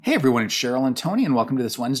Hey everyone, it's Cheryl and Tony, and welcome to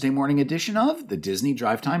this Wednesday morning edition of the Disney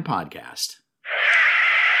Drive Time Podcast.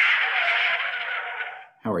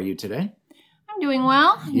 How are you today? I'm doing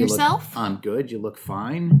well. Yourself? I'm good. You look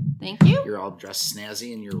fine. Thank you. You're all dressed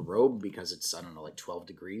snazzy in your robe because it's, 12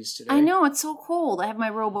 degrees today. I know, it's so cold. I have my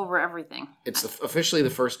robe over everything. It's officially the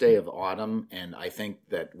first day of autumn, and I think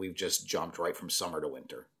that we've just jumped right from summer to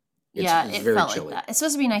winter. It very felt chilly. like that. It's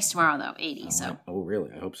supposed to be nice tomorrow, though, 80. Oh, really?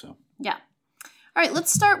 I hope so. Yeah. All right,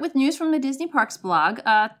 let's start with news from the Disney Parks blog.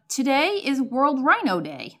 Today is World Rhino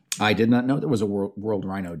Day. I did not know there was a World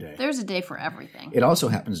Rhino Day. There's a day for everything. It also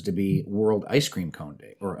happens to be World Ice Cream Cone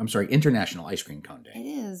Day, International Ice Cream Cone Day. It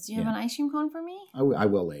is. Do you have an ice cream cone for me? I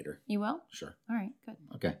will later. You will? Sure. All right, good.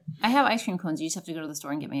 Okay. I have ice cream cones. You just have to go to the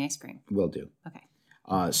store and get me ice cream. Will do.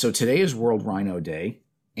 Okay. So today is World Rhino Day,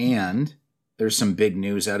 and there's some big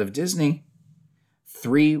news out of Disney.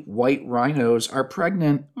 3 white rhinos are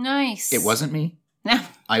pregnant. Nice. It wasn't me. No.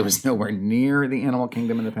 I was nowhere near the animal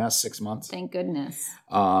kingdom in the past 6 months. Thank goodness.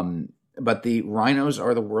 But the rhinos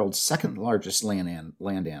are the world's second largest land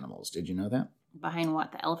animals. Did you know that? Behind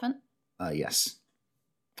what? The elephant? Yes.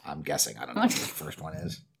 I'm guessing. I don't know what the first one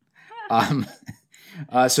is.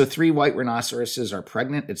 So 3 white rhinoceroses are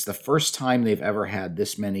pregnant. It's the first time they've ever had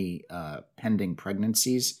this many pending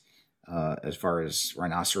pregnancies as far as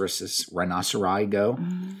rhinoceri go.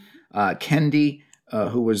 Mm-hmm. Kendi,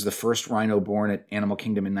 who was the first rhino born at Animal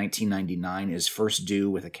Kingdom in 1999, is first due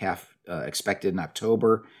with a calf expected in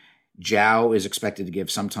October. Zhao is expected to give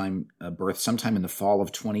birth sometime in the fall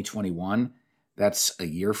of 2021. That's a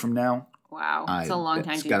year from now. Wow, it's a long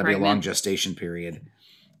time to be pregnant. It's got to be a long gestation period.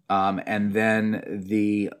 And then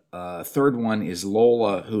the third one is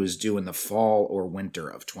Lola, who is due in the fall or winter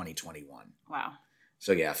of 2021. Wow.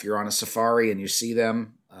 So yeah, if you're on a safari and you see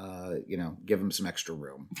them, give them some extra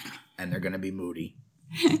room, and they're going to be moody.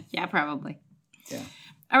 Yeah, probably. Yeah.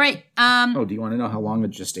 All right. Do you want to know how long a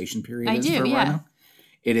gestation period is for a yeah. rhino?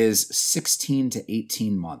 It is 16 to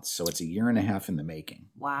 18 months, so it's a year and a half in the making.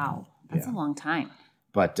 Wow, that's a long time.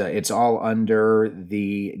 But it's all under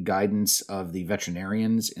the guidance of the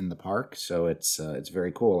veterinarians in the park, so it's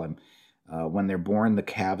very cool. When they're born, the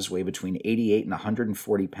calves weigh between 88 and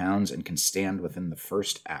 140 pounds and can stand within the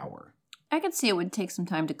first hour. I could see it would take some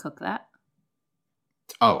time to cook that.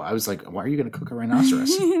 Oh, I was like, why are you going to cook a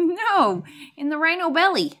rhinoceros? No, in the rhino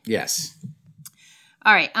belly. Yes.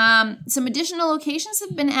 All right. Some additional locations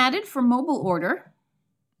have been added for mobile order.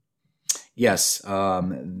 Yes.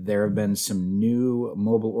 There have been some new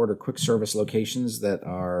mobile order quick service locations that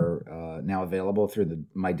are now available through the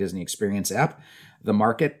My Disney Experience app. The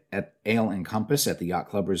Market at Ale and Compass at the Yacht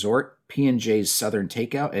Club Resort. P&J's Southern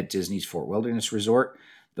Takeout at Disney's Fort Wilderness Resort.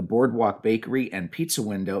 The Boardwalk Bakery and Pizza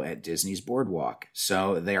Window at Disney's Boardwalk.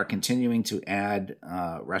 So they are continuing to add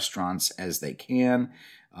restaurants as they can,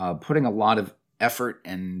 putting a lot of effort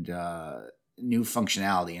and new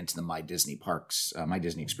functionality into the My Disney Parks, My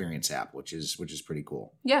Disney Experience app, which is pretty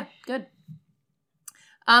cool. Yeah, good.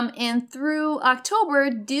 And through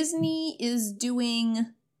October, Disney is doing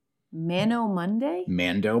Mano Monday?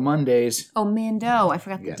 Mando Mondays. Oh, Mando. I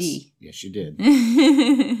forgot the Yes. D. Yes, you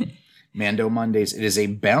did. Mando Mondays. It is a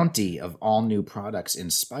bounty of all new products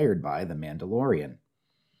inspired by The Mandalorian.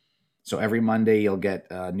 So every Monday you'll get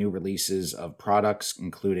new releases of products,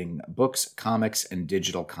 including books, comics, and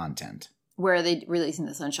digital content. Where are they releasing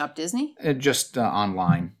this? On Shop Disney? Just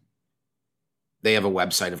online. They have a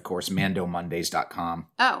website, of course, mandomondays.com.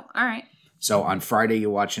 Oh, all right. So on Friday you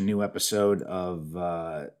watch a new episode of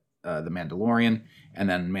The Mandalorian, and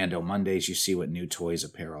then Mando Mondays you see what new toys,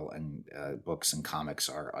 apparel, and books and comics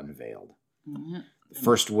are unveiled. Mm-hmm. The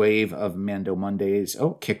first wave of Mando Mondays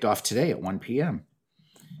kicked off today at 1 p.m.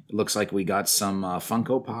 It looks like we got some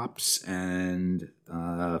Funko Pops and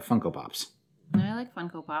Funko Pops. I like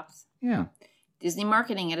Funko Pops. Yeah. Disney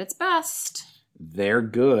marketing at its best. They're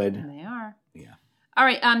good. They are. Yeah. All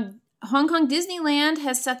right. Hong Kong Disneyland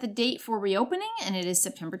has set the date for reopening, and it is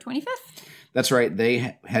September 25th. That's right.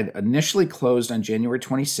 They had initially closed on January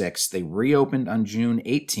 26th. They reopened on June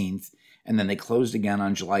 18th, and then they closed again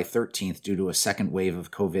on July 13th due to a second wave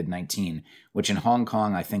of COVID-19, which in Hong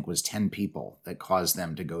Kong, I think, was 10 people that caused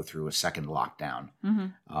them to go through a second lockdown.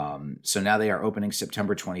 Mm-hmm. So now they are opening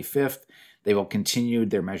September 25th. They will continue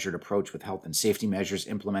their measured approach with health and safety measures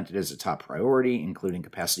implemented as a top priority, including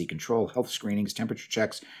capacity control, health screenings, temperature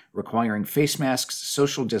checks, requiring face masks,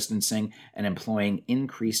 social distancing, and employing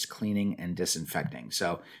increased cleaning and disinfecting.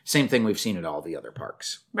 So same thing we've seen at all the other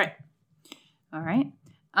parks. Right. All right.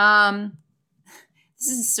 This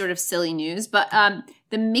is sort of silly news, but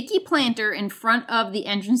the Mickey planter in front of the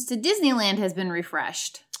entrance to Disneyland has been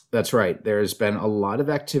refreshed. That's right. There's been a lot of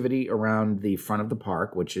activity around the front of the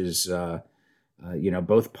park, which is,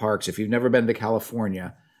 both parks. If you've never been to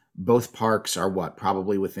California, both parks are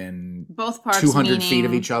probably within both parks 200 feet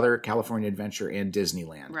of each other, California Adventure and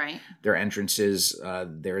Disneyland. Right. Their entrances,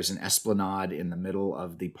 there's an esplanade in the middle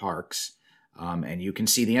of the parks, and you can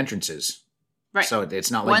see the entrances. Right. So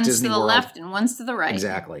it's not like Disney World. One's to the left and one's to the right.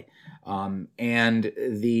 Exactly. And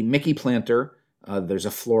the Mickey planter, there's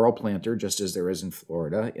a floral planter, just as there is in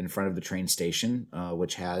Florida, in front of the train station,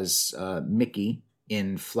 which has Mickey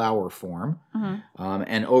in flower form. Mm-hmm.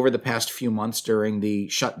 And over the past few months during the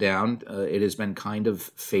shutdown, it has been kind of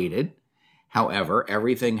faded. However,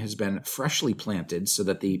 everything has been freshly planted so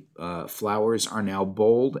that the flowers are now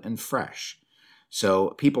bold and fresh. So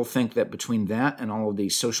people think that between that and all of the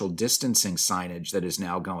social distancing signage that is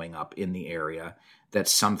now going up in the area, that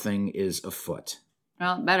something is afoot.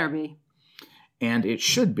 Well, it better be. And it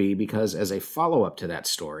should be, because as a follow-up to that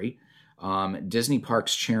story, Disney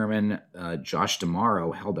Parks chairman Josh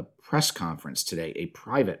D'Amaro held a press conference today, a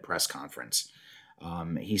private press conference.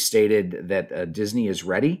 He stated that Disney is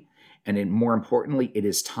ready, and more importantly, it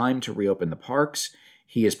is time to reopen the parks.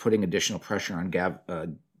 He is putting additional pressure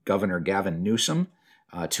on Governor Gavin Newsom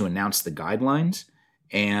to announce the guidelines.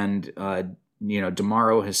 And,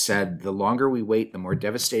 D'Amaro has said the longer we wait, the more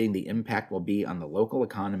devastating the impact will be on the local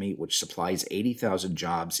economy, which supplies 80,000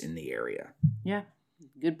 jobs in the area. Yeah,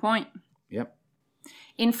 good point. Yep.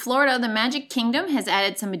 In Florida, the Magic Kingdom has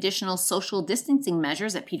added some additional social distancing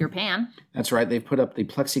measures at Peter Pan. That's right. They've put up the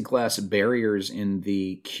plexiglass barriers in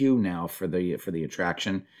the queue now for the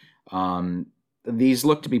attraction. These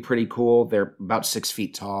look to be pretty cool. They're about 6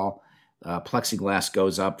 feet tall. Plexiglass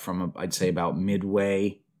goes up from, I'd say, about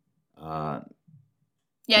midway.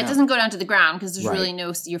 It doesn't go down to the ground because there's Right.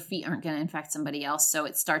 really your feet aren't going to infect somebody else. So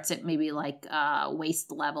it starts at maybe like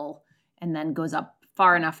waist level and then goes up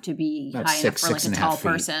far enough to be About high enough six for like a and a tall half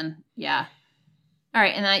feet. person. Yeah. All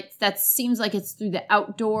right. And that seems like it's through the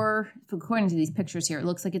outdoor, according to these pictures here, it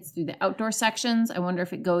looks like it's through the outdoor sections. I wonder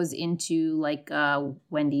if it goes into like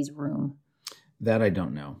Wendy's room. That I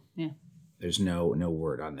don't know. Yeah. There's no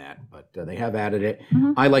word on that, but they have added it.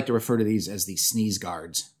 Mhm. I like to refer to these as the sneeze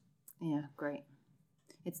guards. Yeah, great.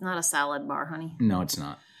 It's not a salad bar, honey. No, it's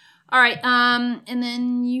not. All right. And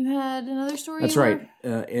then you had another story. That's right.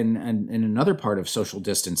 In another part of social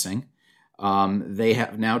distancing, they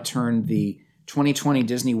have now turned the 2020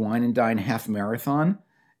 Disney Wine and Dine Half Marathon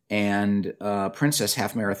and Princess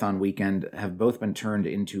Half Marathon Weekend have both been turned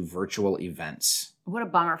into virtual events. What a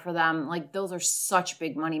bummer for them. Like, those are such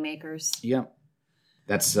big money makers. Yep.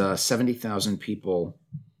 That's 70,000 people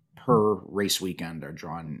per race weekend are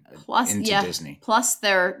drawn into Disney. Plus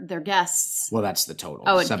their guests. Well, that's the total.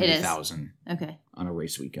 Oh, it is. 70,000 Okay. on a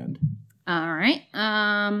race weekend. All right.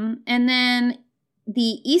 And then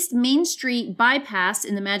the East Main Street bypass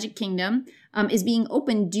in the Magic Kingdom is being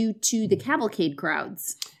opened due to the cavalcade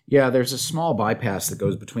crowds. Yeah, there's a small bypass that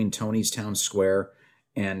goes between Tony's Town Square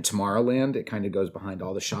and Tomorrowland. It kind of goes behind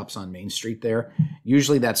all the shops on Main Street there.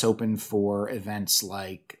 Usually that's open for events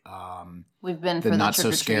like We've been for the the Not So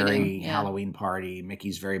Scary trick-or-treating, yeah. Halloween party,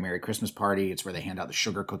 Mickey's Very Merry Christmas Party. It's where they hand out the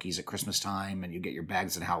sugar cookies at Christmas time and you get your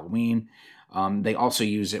bags at Halloween. They also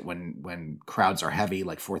use it when crowds are heavy,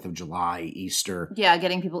 like 4th of July, Easter. Yeah,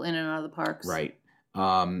 getting people in and out of the parks. Right.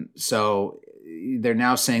 So they're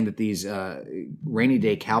now saying that these rainy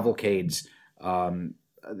day cavalcades,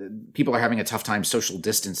 people are having a tough time social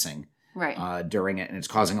distancing Right. during it, and it's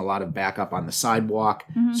causing a lot of backup on the sidewalk.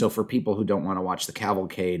 Mhm. So for people who don't want to watch the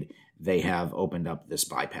cavalcade, they have opened up this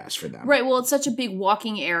bypass for them. Right. Well, it's such a big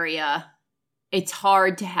walking area. It's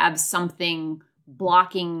hard to have something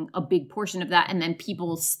blocking a big portion of that and then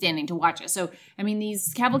people standing to watch it. So, I mean,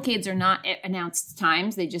 these cavalcades are not at announced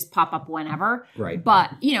times. They just pop up whenever. Right.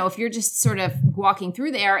 But, if you're just sort of walking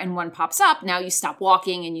through there and one pops up, now you stop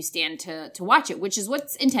walking and you stand to watch it, which is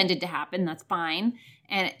what's intended to happen. That's fine.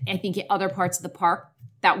 And I think in other parts of the park,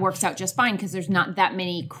 that works out just fine because there's not that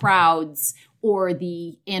many crowds or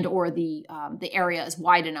the area is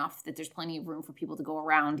wide enough that there's plenty of room for people to go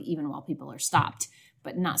around even while people are stopped,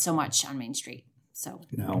 but not so much on Main Street. So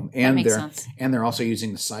No, that and makes they're sense. and they're also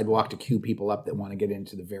using the sidewalk to queue people up that want to get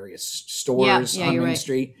into the various stores Yeah, on you're Main right.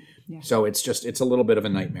 Street. Yeah. So it's a little bit of a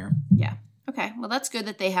nightmare. Yeah. Okay. Well, that's good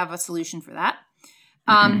that they have a solution for that.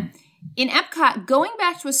 In Epcot, going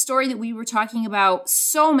back to a story that we were talking about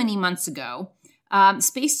so many months ago,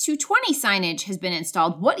 Space 220 signage has been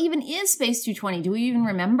installed. What even is Space 220? Do we even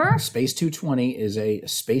remember? Space 220 is a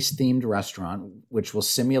space-themed restaurant which will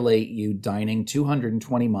simulate you dining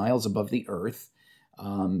 220 miles above the Earth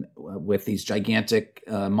with these gigantic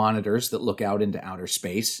monitors that look out into outer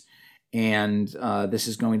space. And this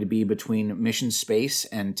is going to be between Mission Space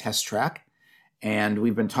and Test Track. And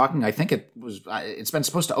we've been talking, I think it's been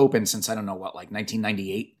supposed to open since, I don't know what, like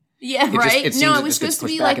 1998? Yeah, right? It was supposed to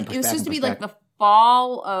be like the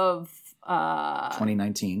fall of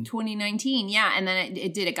 2019. 2019, yeah. And then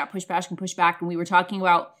it got pushed back and pushed back. And we were talking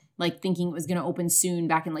about like thinking it was going to open soon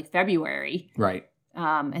back in like February. Right.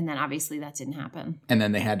 And then obviously that didn't happen. And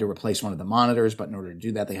then they had to replace one of the monitors, but in order to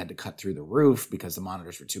do that, they had to cut through the roof because the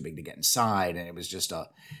monitors were too big to get inside. And it was just a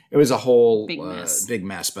whole big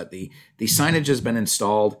mess. But the signage has been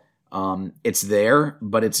installed. It's there,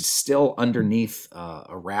 but it's still underneath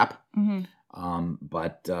a wrap. Mm-hmm.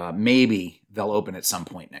 But maybe they'll open at some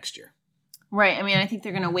point next year. Right. I mean, I think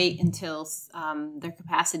they're going to wait until their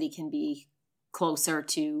capacity can be closer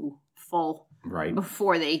to full. Right.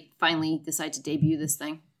 Before they finally decide to debut this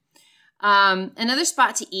thing. Another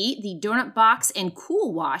spot to eat, the Donut Box and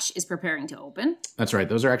Cool Wash is preparing to open. That's right.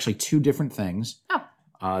 Those are actually two different things.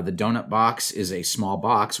 Oh. The Donut Box is a small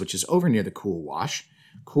box, which is over near the Cool Wash.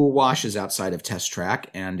 Cool Wash is outside of Test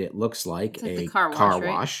Track, and it looks like a car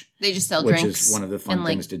wash. They just sell drinks. Which is one of the fun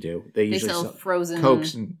things to do. They usually sell frozen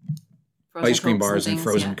Cokes and ice cream bars and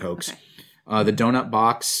frozen yeah. Cokes. Okay. The Donut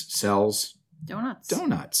Box sells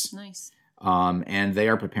donuts. Nice. And they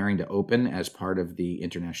are preparing to open as part of the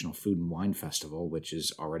International Food and Wine Festival, which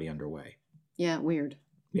is already underway. Yeah, weird.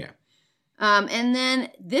 Yeah. And then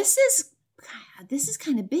this is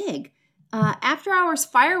kind of big. After hours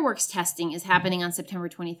fireworks testing is happening on September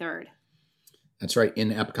 23rd. That's right. In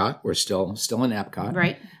Epcot, we're still in Epcot.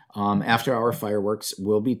 Right. After hour fireworks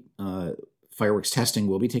testing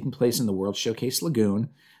will be taking place in the World Showcase Lagoon.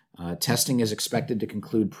 Testing is expected to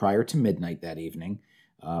conclude prior to midnight that evening.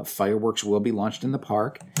 Fireworks will be launched in the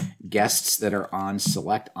park. Guests that are on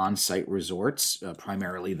select on-site resorts,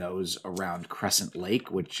 primarily those around Crescent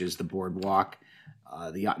Lake, which is the boardwalk,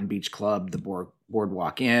 the Yacht and Beach Club, the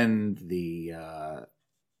Boardwalk Inn, and the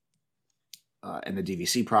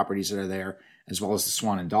DVC properties that are there, as well as the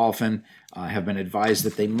Swan and Dolphin, have been advised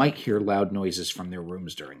that they might hear loud noises from their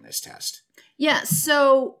rooms during this test. Yeah,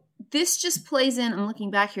 so this just plays in, I'm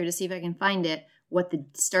looking back here to see if I can find it, what the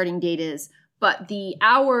starting date is. But the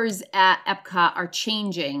hours at Epcot are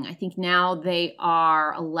changing. I think now they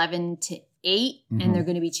are 11 to 8, and they're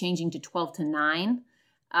going to be changing to 12 to 9.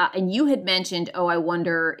 And you had mentioned, I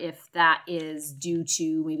wonder if that is due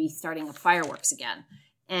to maybe starting of fireworks again.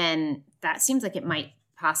 And that seems like it might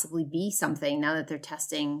possibly be something now that they're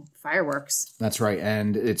testing fireworks. That's right.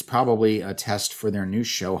 And it's probably a test for their new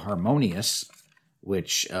show, Harmonious,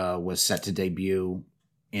 which was set to debut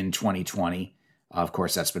in 2020. Of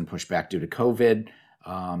course, that's been pushed back due to COVID.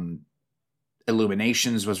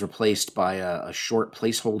 Illuminations was replaced by a short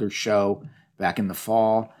placeholder show back in the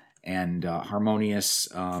fall. And Harmonious,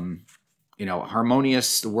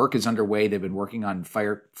 Harmonious, the work is underway. They've been working on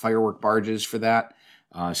firework barges for that.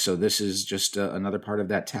 So this is just another part of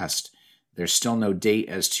that test. There's still no date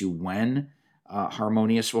as to when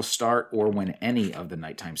Harmonious will start or when any of the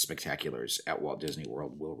nighttime spectaculars at Walt Disney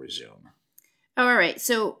World will resume. All right,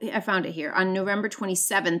 so I found it here. On November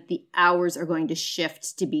 27th, the hours are going to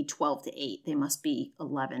shift to be 12 to 8. They must be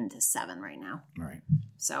 11 to 7 right now. Right.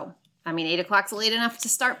 So, 8 o'clock's late enough to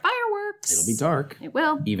start fireworks. It'll be dark. It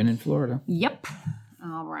will. Even in Florida. Yep.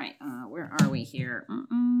 All right, where are we here?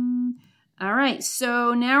 All right,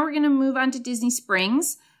 so now we're going to move on to Disney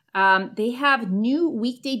Springs. They have new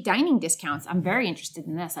weekday dining discounts. I'm very interested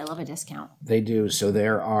in this. I love a discount. They do. So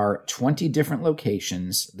there are 20 different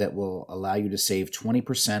locations that will allow you to save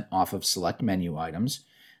 20% off of select menu items.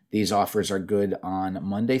 These offers are good on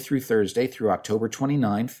Monday through Thursday through October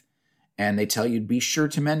 29th. And they tell you to be sure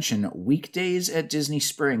to mention weekdays at Disney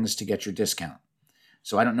Springs to get your discount.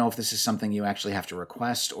 So I don't know if this is something you actually have to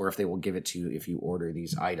request or if they will give it to you if you order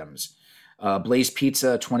these items. Blaze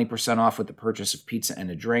Pizza, 20% off with the purchase of pizza and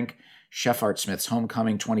a drink. Chef Art Smith's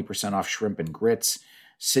Homecoming, 20% off shrimp and grits.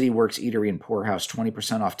 City Works Eatery and Poorhouse,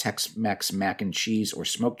 20% off Tex-Mex mac and cheese or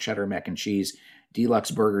smoked cheddar mac and cheese. Deluxe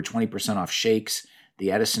Burger, 20% off shakes.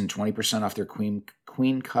 The Edison, 20% off their Queen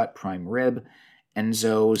Cut Prime Rib.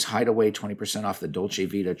 Enzo's Hideaway, 20% off the Dolce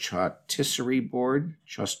Vita Charcuterie board.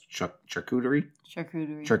 Charcuterie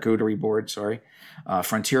board, sorry.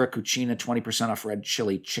 Frontiera Cucina, 20% off red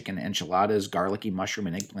chili chicken enchiladas, garlicky mushroom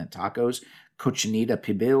and eggplant tacos, cochinita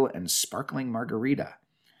pibil, and sparkling margarita.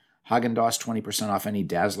 Haagen-Dazs, 20% off any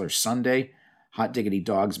Dazzler sundae. Hot Diggity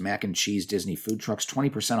Dogs mac and cheese Disney food trucks,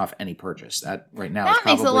 20% off any purchase. That right now is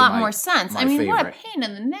probably makes a lot more sense. my favorite. What a pain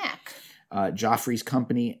in the neck. Joffrey's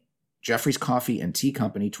Company Jeffrey's Coffee and Tea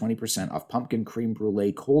Company, 20% off pumpkin cream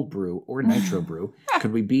brulee, cold brew, or nitro brew.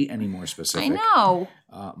 Could we be any more specific? I know.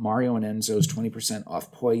 Mario and Enzo's, 20%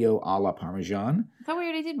 off Pollo alla Parmesan. I thought we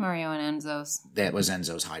already did Mario and Enzo's. That was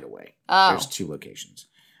Enzo's Hideaway. Oh. There's 2 locations.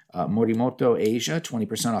 Morimoto Asia,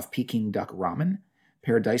 20% off Peking duck ramen.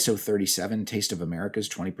 Paradiso 37, Taste of America's,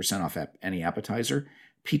 20% off any appetizer.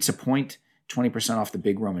 Pizza Point, 20% off the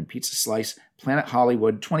Big Roman Pizza Slice. Planet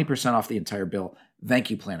Hollywood, 20% off the entire bill.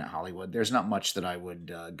 Thank you, Planet Hollywood. There's not much that I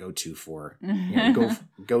would go to for,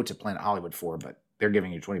 go to Planet Hollywood for, but they're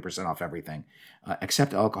giving you 20% off everything,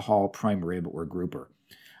 except alcohol, prime rib, or grouper.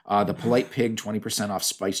 The Polite Pig, 20% off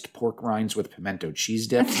spiced pork rinds with pimento cheese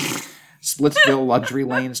dip. Splitsville Luxury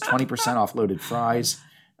Lanes, 20% off loaded fries.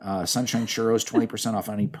 Sunshine Churros, 20% off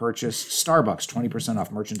any purchase. Starbucks, 20%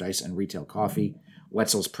 off merchandise and retail coffee.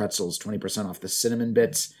 Wetzel's Pretzels, 20% off the cinnamon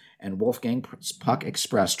bits. And Wolfgang Puck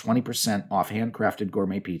Express, 20% off handcrafted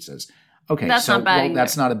gourmet pizzas. Okay, that's not bad either.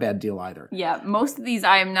 That's not a bad deal either. Yeah, most of these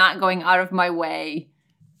I am not going out of my way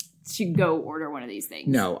to go order one of these things.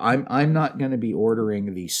 No, I'm not going to be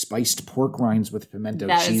ordering the spiced pork rinds with pimento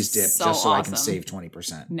cheese dip just so I can save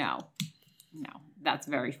 20%. No, that's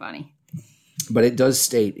very funny. But it does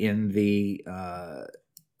state in the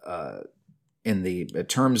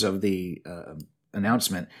terms of the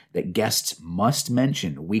announcement that guests must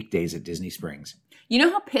mention weekdays at Disney Springs. You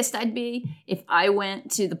know how pissed I'd be if I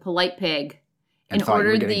went to the Polite Pig and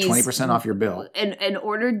ordered these 20% off your bill and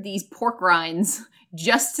ordered these pork rinds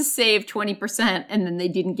just to save 20%, and then they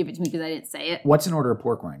didn't give it to me because I didn't say it. What's an order of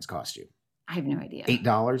pork rinds cost you? I have no idea.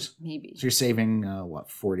 $8? Maybe. So you're saving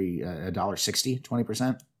 $1.60,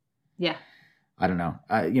 20%? Yeah. I don't know.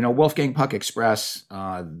 Wolfgang Puck Express,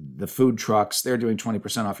 the food trucks, they're doing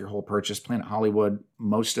 20% off your whole purchase. Planet Hollywood,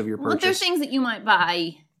 most of your purchase. Well, there's things that you might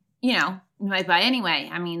buy, you might buy anyway.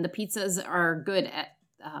 I mean, the pizzas are good at...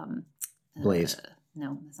 Blaze.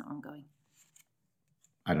 No, that's not where I'm going.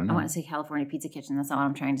 I don't know. I want to say California Pizza Kitchen. That's not what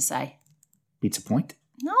I'm trying to say. Pizza Point?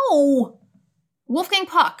 No! Wolfgang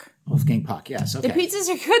Puck. Wolfgang Puck, yes. Okay. The pizzas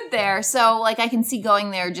are good there, so I can see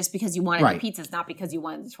going there just because you wanted right. the pizzas, not because you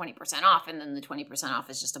wanted the 20% off, and then the 20% off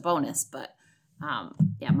is just a bonus. But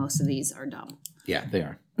most of these are dumb. Yeah, they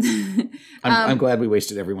are. I'm glad we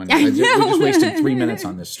wasted everyone. We just wasted 3 minutes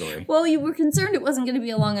on this story. Well, you were concerned it wasn't going to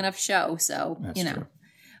be a long enough show, so That's true.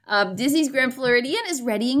 Disney's Grand Floridian is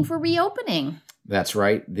readying for reopening. That's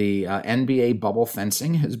right. The NBA bubble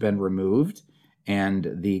fencing has been removed.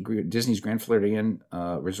 And the Disney's Grand Floridian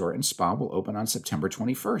Resort and Spa will open on September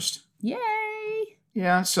 21st. Yay!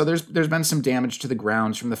 Yeah, so there's been some damage to the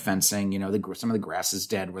grounds from the fencing. Some of the grass is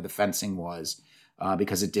dead where the fencing was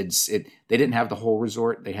because they didn't have the whole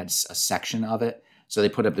resort. They had a section of it, so they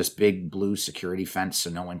put up this big blue security fence so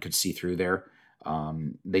no one could see through there.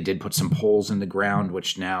 They did put some poles in the ground,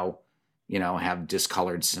 which now have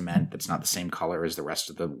discolored cement that's not the same color as the rest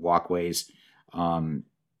of the walkways.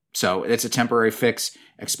 So it's a temporary fix.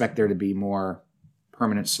 Expect there to be more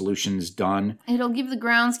permanent solutions done. It'll give the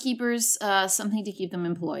groundskeepers something to keep them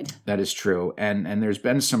employed. That is true. And there's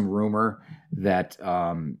been some rumor that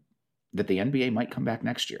the NBA might come back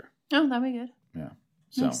next year. Oh, that'd be good. Yeah.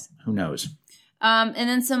 So nice. Who knows? And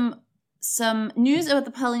then some news about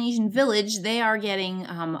the Polynesian Village. They are getting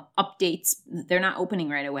updates. They're not opening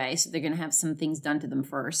right away, so they're going to have some things done to them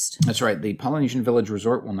first. That's right. The Polynesian Village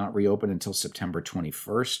Resort will not reopen until September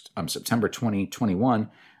 2021.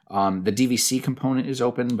 The DVC component is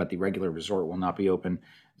open, but the regular resort will not be open.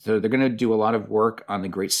 So they're going to do a lot of work on the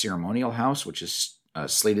Great Ceremonial House, which is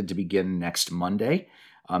slated to begin next Monday.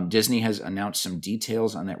 Disney has announced some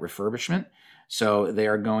details on that refurbishment. So they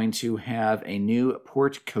are going to have a new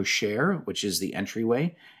porte cochere, which is the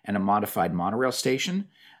entryway, and a modified monorail station.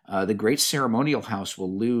 The Great Ceremonial House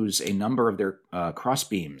will lose a number of their cross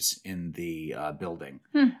beams in the building.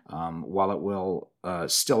 While it will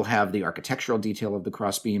still have the architectural detail of the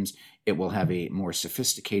cross beams, it will have a more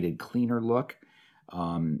sophisticated, cleaner look.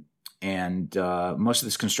 And most of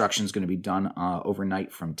this construction is going to be done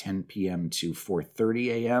overnight from 10 p.m. to 4:30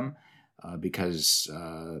 a.m. Because...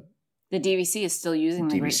 the DVC is still using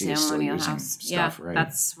the Great Ceremonial House. Stuff, right?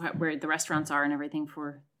 That's where the restaurants are and everything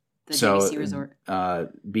for the DVC resort.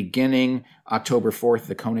 Beginning October 4th,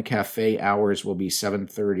 the Kona Cafe hours will be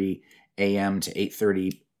 7:30 a.m. to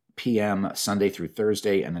 8:30 p.m. Sunday through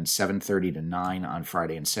Thursday, and then 7:30 to 9 on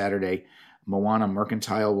Friday and Saturday. Moana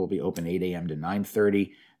Mercantile will be open 8 a.m. to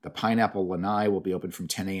 9:30. The Pineapple Lanai will be open from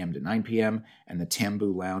 10 a.m. to 9 p.m., and the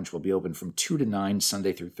Tambu Lounge will be open from 2 to 9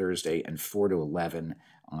 Sunday through Thursday and 4 to 11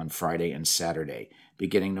 on Friday and Saturday.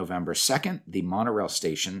 Beginning November 2nd, the monorail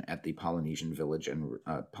station at the Polynesian Village and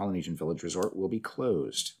Polynesian Village Resort will be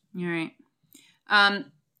closed. All right.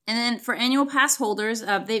 And then for annual pass holders,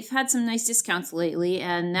 they've had some nice discounts lately,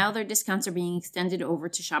 and now their discounts are being extended over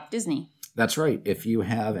to Shop Disney. That's right. If you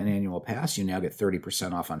have an annual pass, you now get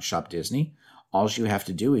 30% off on Shop Disney. All you have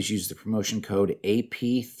to do is use the promotion code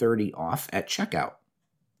AP30OFF at checkout.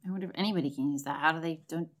 I wonder if anybody can use that. How do you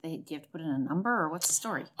have to put in a number, or what's the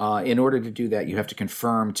story? In order to do that, you have to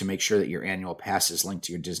confirm to make sure that your annual pass is linked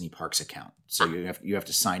to your Disney Parks account. So you have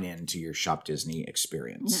to sign in to your Shop Disney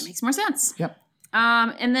experience. That makes more sense. Yep.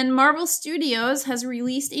 And then Marvel Studios has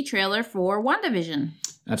released a trailer for WandaVision.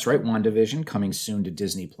 That's right. WandaVision, coming soon to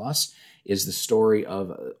Disney Plus, is the story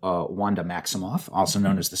of Wanda Maximoff, also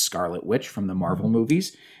known as the Scarlet Witch from the Marvel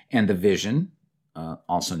movies, and the Vision,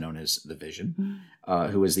 also known as the Vision,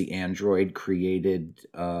 who is the android created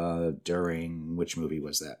during which movie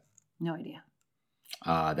was that? No idea.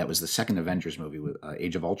 That was the second Avengers movie with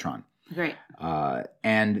Age of Ultron. Great.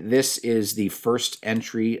 And this is the first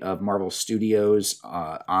entry of Marvel Studios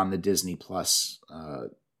on the Disney Plus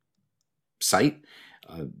site.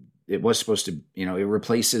 It was supposed to, it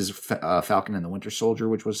replaces Falcon and the Winter Soldier,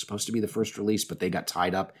 which was supposed to be the first release, but they got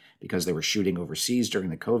tied up because they were shooting overseas during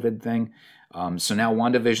the COVID thing. So now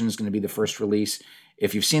WandaVision is going to be the first release.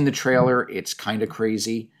 If you've seen the trailer, it's kind of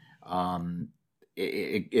crazy.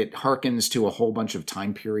 It harkens to a whole bunch of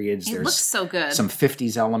time periods. It looks so good. Some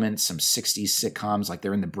 50s elements, some 60s sitcoms, like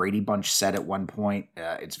they're in the Brady Bunch set at one point.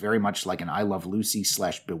 It's very much like an I Love Lucy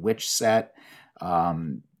 / Bewitched set.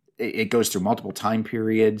 It goes through multiple time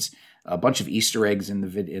periods, a bunch of Easter eggs in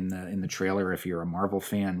the trailer. If you're a Marvel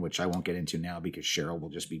fan, which I won't get into now because Cheryl will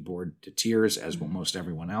just be bored to tears, as will most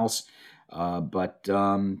everyone else. But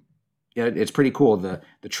it's pretty cool.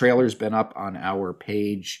 The trailer's been up on our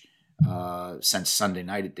page since Sunday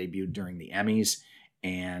night. It debuted during the Emmys,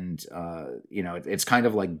 and it's kind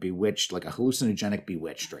of like Bewitched, like a hallucinogenic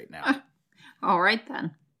Bewitched right now. All right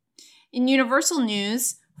then. In Universal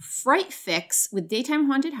news, Fright Fix with daytime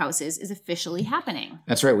haunted houses is officially happening.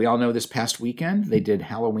 That's right. We all know this past weekend they did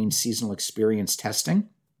Halloween seasonal experience testing,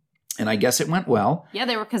 and I guess it went well. Yeah,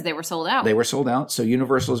 they were sold out. They were sold out. So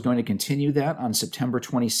Universal is going to continue that on September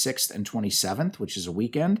 26th and 27th, which is a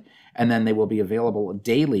weekend, and then they will be available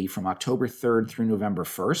daily from October 3rd through November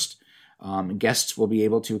 1st. Guests will be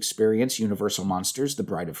able to experience Universal Monsters, The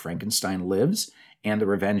Bride of Frankenstein Lives, and The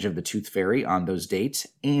Revenge of the Tooth Fairy on those dates,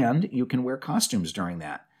 and you can wear costumes during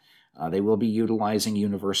that. They will be utilizing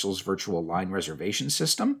Universal's virtual line reservation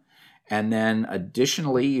system. And then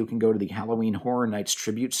additionally, you can go to the Halloween Horror Nights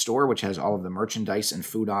Tribute Store, which has all of the merchandise and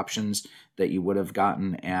food options that you would have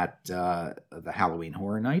gotten at the Halloween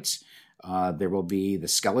Horror Nights. There will be the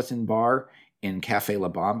Skeleton Bar in Cafe La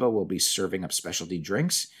Bamba will be serving up specialty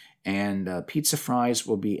drinks. And pizza fries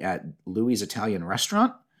will be at Louis Italian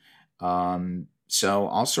Restaurant. So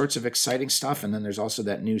all sorts of exciting stuff. And then there's also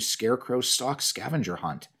that new Scarecrow Stalk scavenger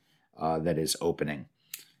hunt that is opening.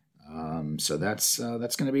 So that's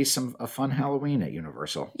going to be a fun Halloween at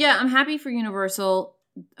Universal. Yeah, I'm happy for Universal.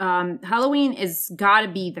 Halloween is got to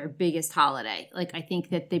be their biggest holiday. Like, I think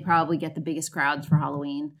that they probably get the biggest crowds for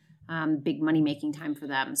Halloween. Big money-making time for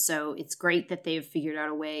them. So it's great that they've figured out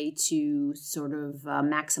a way to sort of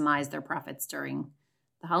maximize their profits during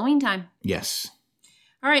the Halloween time. Yes.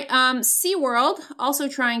 All right. SeaWorld, also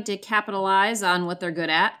trying to capitalize on what they're good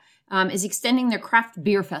at, is extending their craft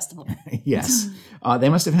beer festival. Yes. They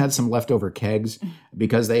must have had some leftover kegs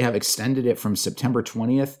because they have extended it from September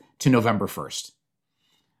 20th to November 1st.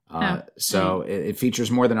 It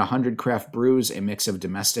features more than 100 craft brews, a mix of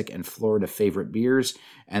domestic and Florida favorite beers,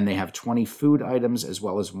 and they have 20 food items as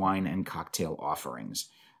well as wine and cocktail offerings.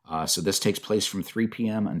 So this takes place from 3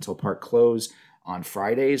 p.m. until park close on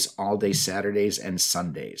Fridays, all day Saturdays, and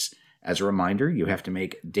Sundays. As a reminder, you have to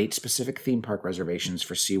make date-specific theme park reservations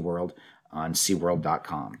for SeaWorld on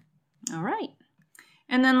SeaWorld.com. All right.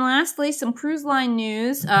 And then lastly, some cruise line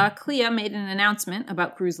news. CLIA made an announcement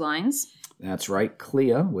about cruise lines. That's right.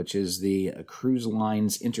 CLIA, which is the Cruise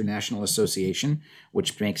Lines International Association,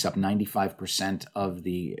 which makes up 95% of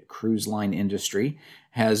the cruise line industry,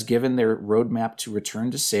 has given their roadmap to return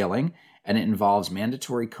to sailing, and it involves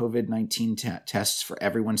mandatory COVID-19 tests for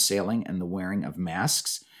everyone sailing and the wearing of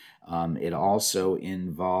masks. It also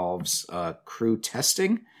involves crew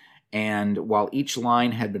testing, and while each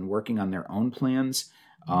line had been working on their own plans,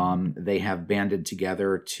 they have banded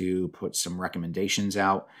together to put some recommendations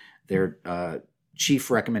out. Their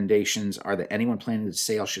chief recommendations are that anyone planning to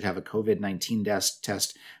sail should have a COVID-19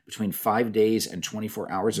 test between 5 days and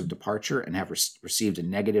 24 hours of departure and have received a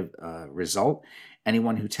negative result.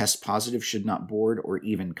 Anyone who tests positive should not board or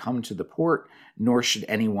even come to the port, nor should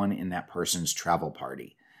anyone in that person's travel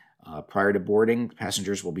party. Prior to boarding,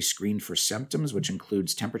 passengers will be screened for symptoms, which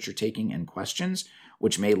includes temperature taking and questions,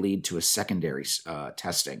 which may lead to a secondary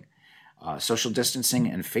testing. Social distancing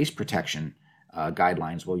and face protection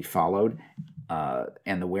guidelines will be followed,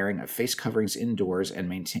 and the wearing of face coverings indoors and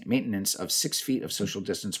maintenance of 6 feet of social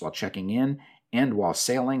distance while checking in and while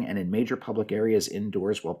sailing and in major public areas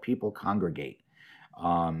indoors while people congregate.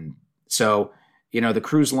 So, the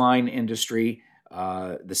cruise line industry,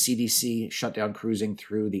 the CDC shut down cruising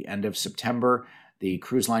through the end of September. The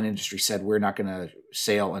cruise line industry said we're not going to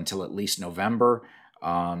sail until at least November.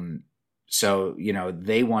 So,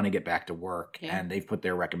 they want to get back to work, and they've put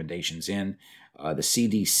their recommendations in. The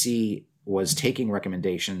CDC was taking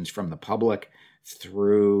recommendations from the public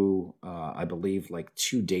through, I believe, like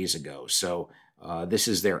 2 days ago. So this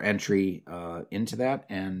is their entry into that,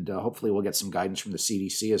 and hopefully we'll get some guidance from the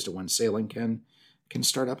CDC as to when sailing can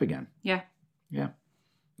start up again. Yeah. Yeah.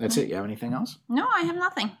 That's it. You have anything else? No, I have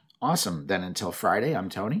nothing. Awesome. Then until Friday, I'm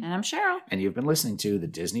Tony. And I'm Cheryl. And you've been listening to the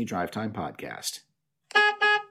Disney Drive Time Podcast.